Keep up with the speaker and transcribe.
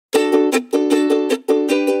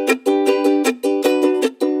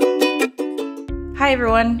Hi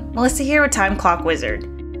everyone, Melissa here with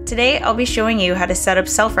timeclockwizard. Today I'll be showing you how to set up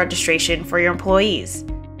self-registration for your employees.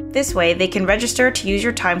 This way they can register to use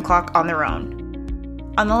your time clock on their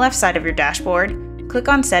own. On the left side of your dashboard, click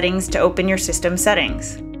on Settings to open your system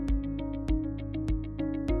settings.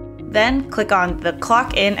 Then click on the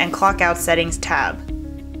Clock In and Clock Out Settings tab.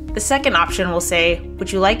 The second option will say,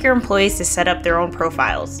 would you like your employees to set up their own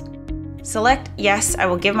profiles? Select Yes, I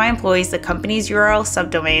will give my employees the company's URL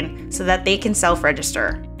subdomain so that they can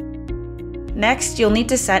self-register. Next, you'll need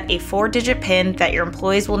to set a 4-digit PIN that your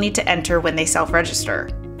employees will need to enter when they self-register.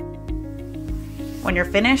 When you're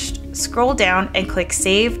finished, scroll down and click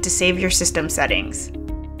Save to save your system settings.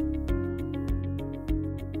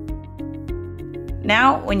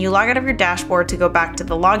 Now, when you log out of your dashboard to go back to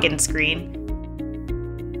the login screen,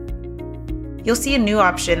 you'll see a new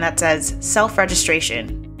option that says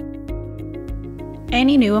Self-Registration.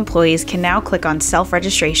 Any new employees can now click on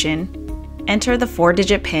Self-Registration, enter the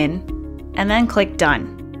 4-digit PIN, and then click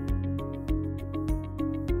Done.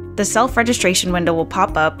 The self-registration window will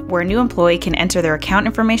pop up where a new employee can enter their account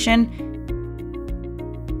information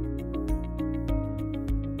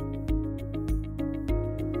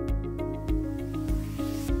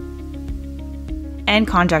and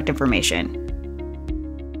contact information.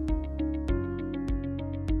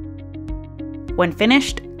 When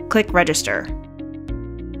finished, click Register.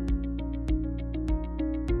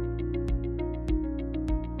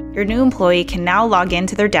 Your new employee can now log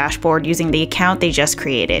into their dashboard using the account they just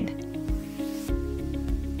created.